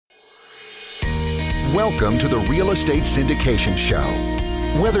Welcome to the Real Estate Syndication Show.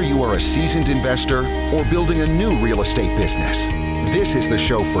 Whether you are a seasoned investor or building a new real estate business, this is the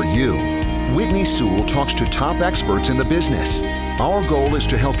show for you. Whitney Sewell talks to top experts in the business. Our goal is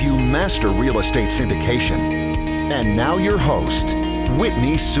to help you master real estate syndication. And now your host,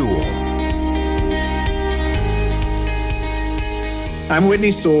 Whitney Sewell. I'm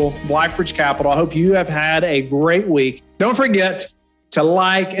Whitney Sewell, Blackbridge Capital. I hope you have had a great week. Don't forget to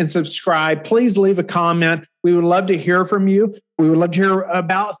like and subscribe. Please leave a comment. We would love to hear from you. We would love to hear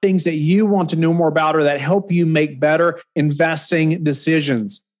about things that you want to know more about or that help you make better investing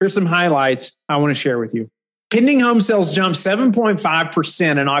decisions. Here's some highlights I want to share with you. Pending home sales jumped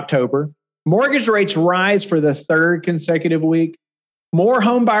 7.5% in October. Mortgage rates rise for the third consecutive week. More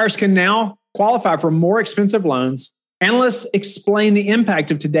home buyers can now qualify for more expensive loans. Analysts explain the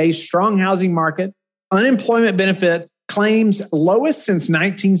impact of today's strong housing market. Unemployment benefit claims lowest since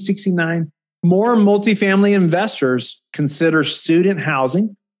 1969. More multifamily investors consider student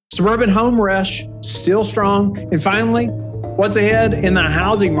housing. Suburban home rush still strong. And finally, what's ahead in the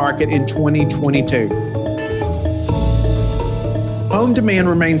housing market in 2022? Home demand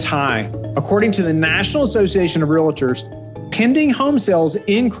remains high. According to the National Association of Realtors, pending home sales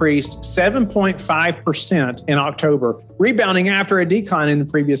increased 7.5% in October, rebounding after a decline in the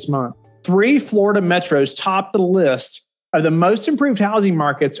previous month. 3 Florida metros topped the list of the most improved housing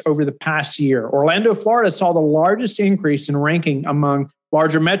markets over the past year. Orlando, Florida saw the largest increase in ranking among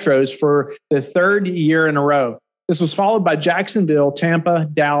larger metros for the third year in a row. This was followed by Jacksonville, Tampa,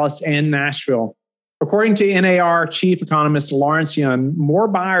 Dallas, and Nashville. According to NAR chief economist Lawrence Yun, more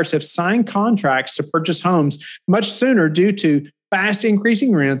buyers have signed contracts to purchase homes much sooner due to fast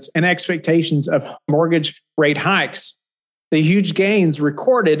increasing rents and expectations of mortgage rate hikes. The huge gains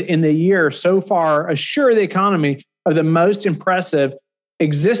recorded in the year so far assure the economy of the most impressive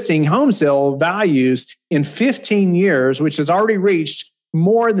existing home sale values in 15 years, which has already reached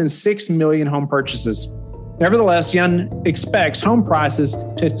more than 6 million home purchases. Nevertheless, Yun expects home prices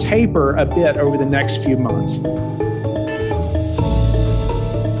to taper a bit over the next few months.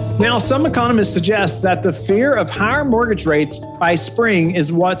 Now, some economists suggest that the fear of higher mortgage rates by spring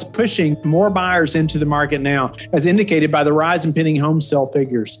is what's pushing more buyers into the market now, as indicated by the rise in pending home sale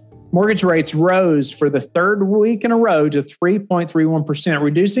figures. Mortgage rates rose for the third week in a row to 3.31%,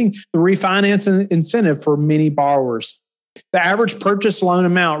 reducing the refinance incentive for many borrowers. The average purchase loan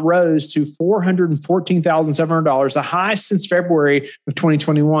amount rose to $414,700, the highest since February of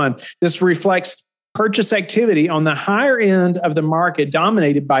 2021. This reflects purchase activity on the higher end of the market,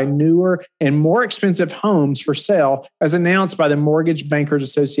 dominated by newer and more expensive homes for sale, as announced by the Mortgage Bankers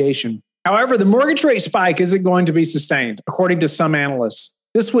Association. However, the mortgage rate spike isn't going to be sustained, according to some analysts.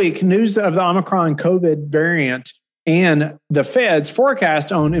 This week, news of the Omicron COVID variant and the Fed's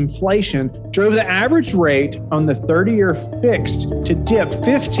forecast on inflation drove the average rate on the 30-year fixed to dip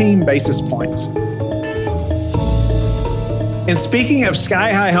 15 basis points. And speaking of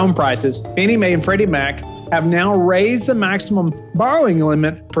sky-high home prices, Fannie Mae and Freddie Mac have now raised the maximum borrowing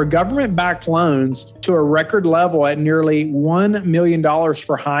limit for government-backed loans to a record level at nearly $1 million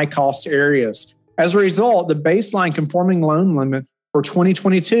for high-cost areas. As a result, the baseline conforming loan limit for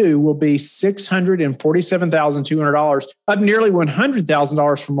 2022 will be $647,200, up nearly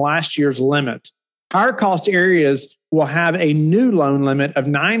 $100,000 from last year's limit. Higher cost areas will have a new loan limit of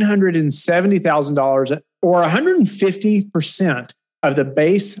 $970,000 or 150% of the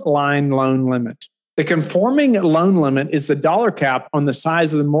baseline loan limit. The conforming loan limit is the dollar cap on the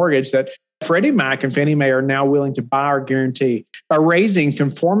size of the mortgage that Freddie Mac and Fannie Mae are now willing to buy or guarantee. By raising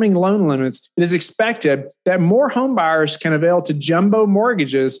conforming loan limits, it is expected that more home buyers can avail to jumbo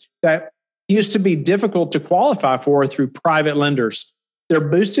mortgages that used to be difficult to qualify for through private lenders. Their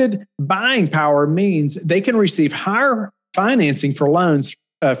boosted buying power means they can receive higher financing for loans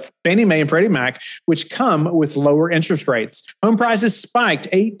of Fannie Mae and Freddie Mac, which come with lower interest rates. Home prices spiked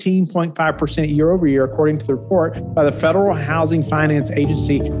 18.5% year over year, according to the report by the Federal Housing Finance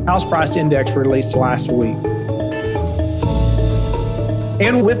Agency House Price Index released last week.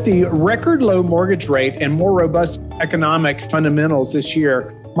 And with the record low mortgage rate and more robust economic fundamentals this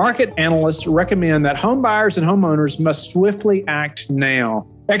year, market analysts recommend that home buyers and homeowners must swiftly act now.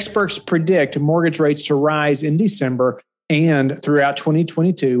 Experts predict mortgage rates to rise in December and throughout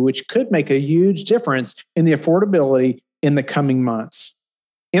 2022, which could make a huge difference in the affordability in the coming months.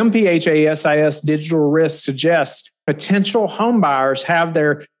 MPHASIS Digital Risk suggests potential homebuyers have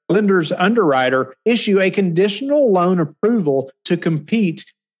their lender's underwriter issue a conditional loan approval to compete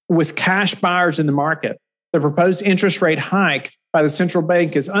with cash buyers in the market. The proposed interest rate hike by the central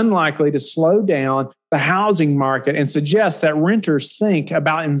bank is unlikely to slow down the housing market and suggests that renters think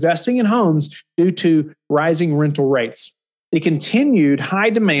about investing in homes due to rising rental rates. The continued high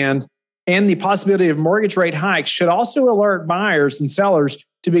demand and the possibility of mortgage rate hikes should also alert buyers and sellers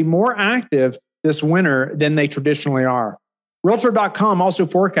to be more active this winter than they traditionally are. Realtor.com also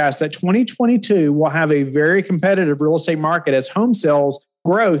forecasts that 2022 will have a very competitive real estate market as home sales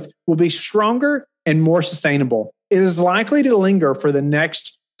growth will be stronger and more sustainable. It is likely to linger for the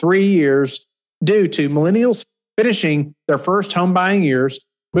next 3 years due to millennials finishing their first home buying years,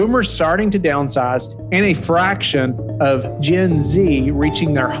 boomers starting to downsize, and a fraction of Gen Z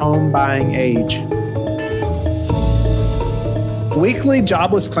reaching their home buying age. Weekly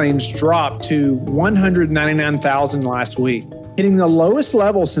jobless claims dropped to 199,000 last week, hitting the lowest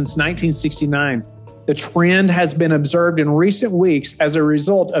level since 1969. The trend has been observed in recent weeks as a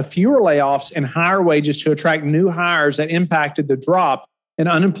result of fewer layoffs and higher wages to attract new hires that impacted the drop in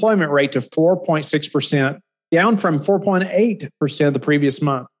unemployment rate to 4.6%, down from 4.8% the previous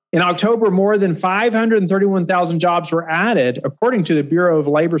month. In October, more than 531,000 jobs were added, according to the Bureau of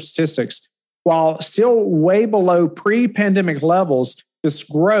Labor Statistics. While still way below pre-pandemic levels, this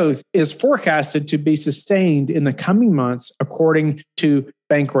growth is forecasted to be sustained in the coming months, according to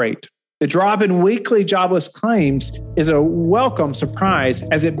Bankrate. The drop in weekly jobless claims is a welcome surprise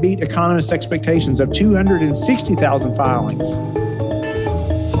as it beat economists' expectations of 260,000 filings.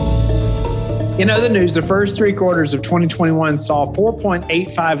 In other news, the first 3 quarters of 2021 saw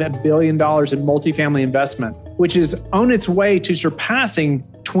 $4.85 billion in multifamily investment, which is on its way to surpassing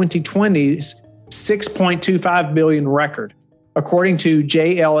 2020's $6.25 billion record, according to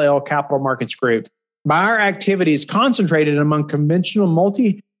JLL Capital Markets Group. Buyer activity is concentrated among conventional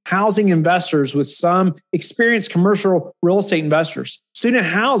multi-housing investors with some experienced commercial real estate investors. Student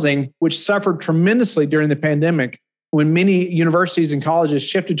housing, which suffered tremendously during the pandemic, when many universities and colleges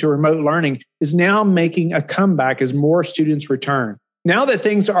shifted to remote learning, is now making a comeback as more students return. Now that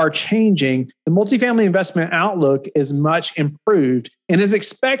things are changing, the multifamily investment outlook is much improved and is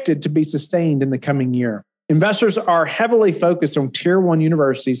expected to be sustained in the coming year. Investors are heavily focused on Tier 1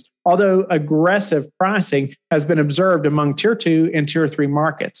 universities, although aggressive pricing has been observed among Tier 2 and Tier 3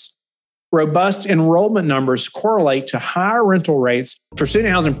 markets. Robust enrollment numbers correlate to higher rental rates for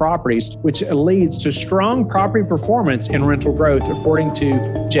student housing properties, which leads to strong property performance and rental growth, according to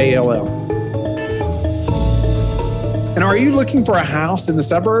JLL. And are you looking for a house in the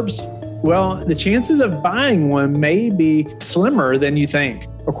suburbs? Well, the chances of buying one may be slimmer than you think.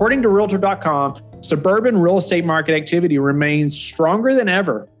 According to Realtor.com, suburban real estate market activity remains stronger than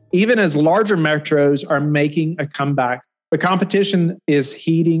ever, even as larger metros are making a comeback. The competition is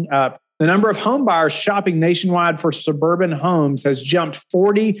heating up. The number of home buyers shopping nationwide for suburban homes has jumped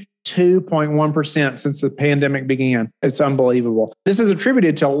 42.1% since the pandemic began. It's unbelievable. This is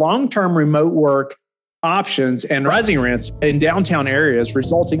attributed to long-term remote work options and rising rents in downtown areas,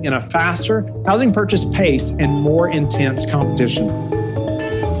 resulting in a faster housing purchase pace and more intense competition.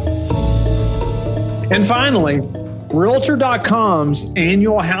 And finally, Realtor.com's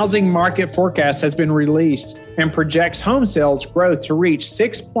annual housing market forecast has been released and projects home sales growth to reach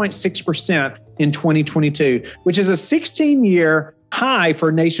 6.6% in 2022, which is a 16-year high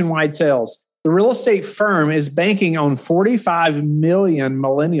for nationwide sales. The real estate firm is banking on 45 million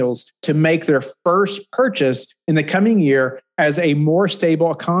millennials to make their first purchase in the coming year, as a more stable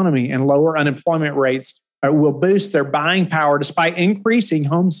economy and lower unemployment rates will boost their buying power despite increasing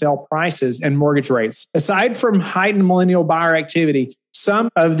home sale prices and mortgage rates. Aside from heightened millennial buyer activity, some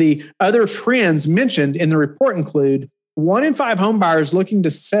of the other trends mentioned in the report include 1 in 5 home buyers looking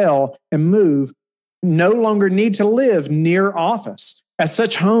to sell and move no longer need to live near office, as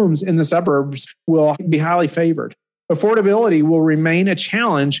such homes in the suburbs will be highly favored. Affordability will remain a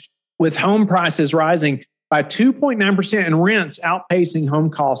challenge, with home prices rising by 2.9% and rents outpacing home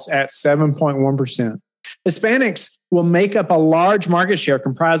costs at 7.1%. Hispanics will make up a large market share,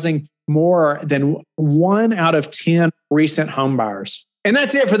 comprising more than 1 out of 10 recent home buyers. And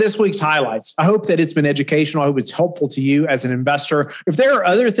that's it for this week's highlights. I hope that it's been educational. I hope it's helpful to you as an investor. If there are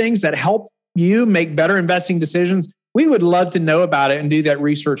other things that help you make better investing decisions, we would love to know about it and do that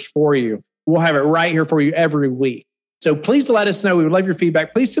research for you. We'll have it right here for you every week. So please let us know. We would love your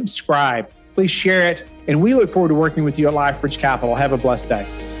feedback. Please subscribe. Please share it. And we look forward to working with you at LifeBridge Capital. Have a blessed day.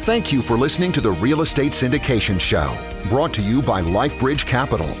 Thank you for listening to the Real Estate Syndication Show, brought to you by LifeBridge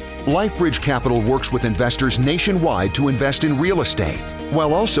Capital. LifeBridge Capital works with investors nationwide to invest in real estate,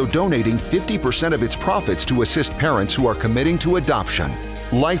 while also donating 50% of its profits to assist parents who are committing to adoption.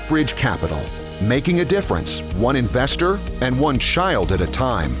 LifeBridge Capital, making a difference, one investor and one child at a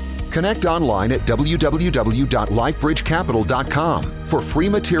time. Connect online at www.lifebridgecapital.com for free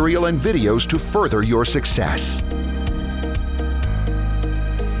material and videos to further your success.